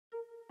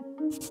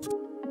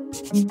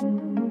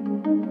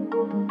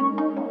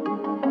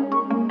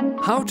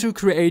How to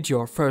create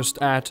your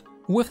first ad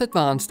with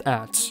advanced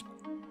ads.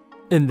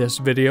 In this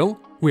video,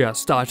 we are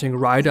starting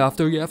right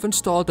after you have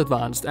installed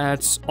advanced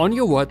ads on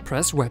your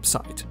WordPress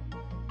website.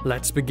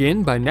 Let's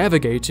begin by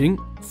navigating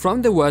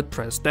from the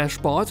WordPress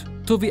dashboard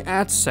to the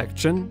Ads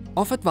section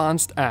of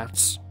Advanced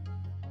Ads.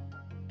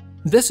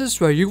 This is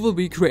where you will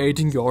be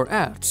creating your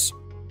ads.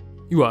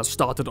 You are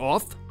started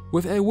off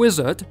with a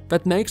wizard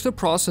that makes the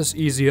process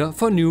easier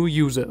for new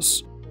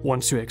users.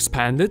 Once you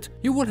expand it,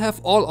 you will have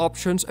all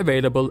options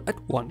available at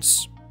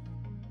once.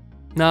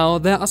 Now,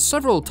 there are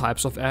several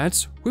types of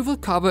ads we will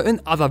cover in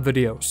other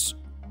videos.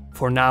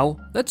 For now,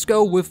 let's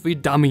go with the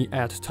dummy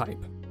ad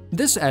type.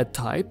 This ad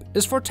type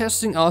is for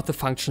testing out the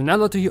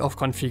functionality of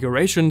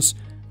configurations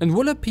and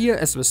will appear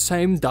as the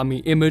same dummy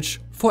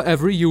image for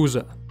every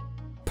user.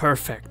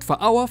 Perfect for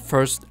our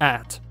first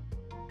ad.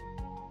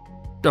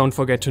 Don't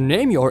forget to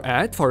name your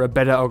ad for a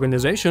better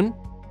organization.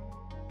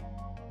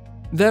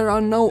 There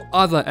are no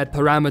other ad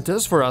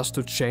parameters for us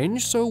to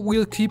change, so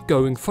we'll keep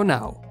going for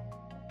now.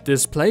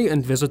 Display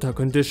and visitor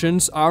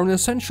conditions are an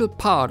essential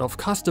part of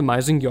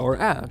customizing your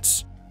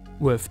ads.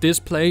 With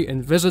display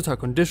and visitor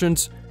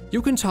conditions,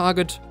 you can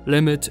target,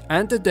 limit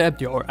and adapt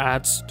your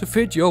ads to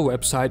fit your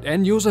website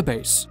and user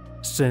base.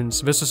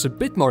 Since this is a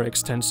bit more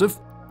extensive,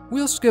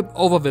 we'll skip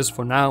over this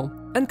for now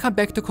and come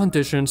back to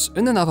conditions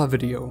in another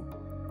video.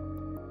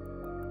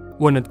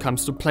 When it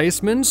comes to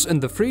placements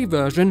in the free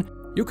version,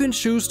 you can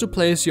choose to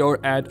place your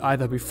ad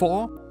either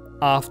before,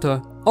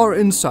 after, or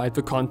inside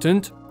the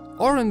content,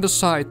 or in the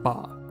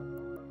sidebar.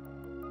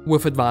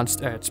 With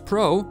Advanced Ads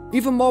Pro,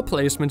 even more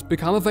placements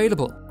become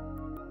available.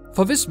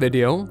 For this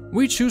video,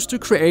 we choose to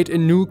create a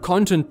new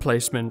content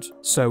placement,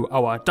 so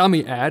our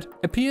dummy ad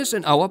appears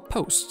in our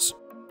posts.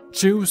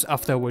 Choose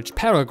after which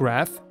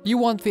paragraph you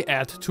want the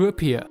ad to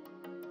appear.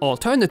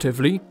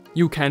 Alternatively,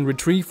 you can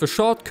retrieve the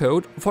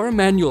shortcode for a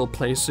manual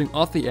placing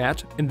of the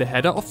ad in the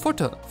header or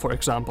footer, for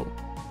example.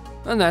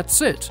 And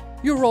that's it,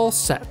 you're all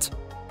set.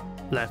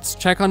 Let's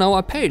check on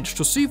our page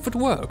to see if it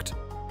worked.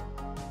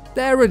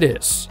 There it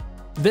is.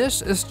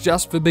 This is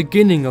just the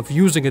beginning of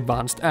using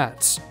advanced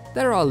ads.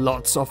 There are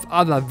lots of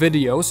other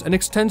videos and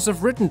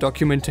extensive written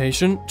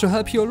documentation to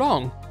help you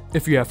along.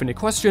 If you have any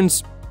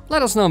questions,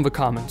 let us know in the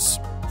comments.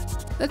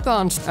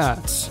 Advanced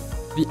Ads,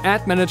 the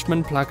ad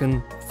management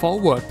plugin for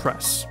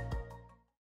WordPress.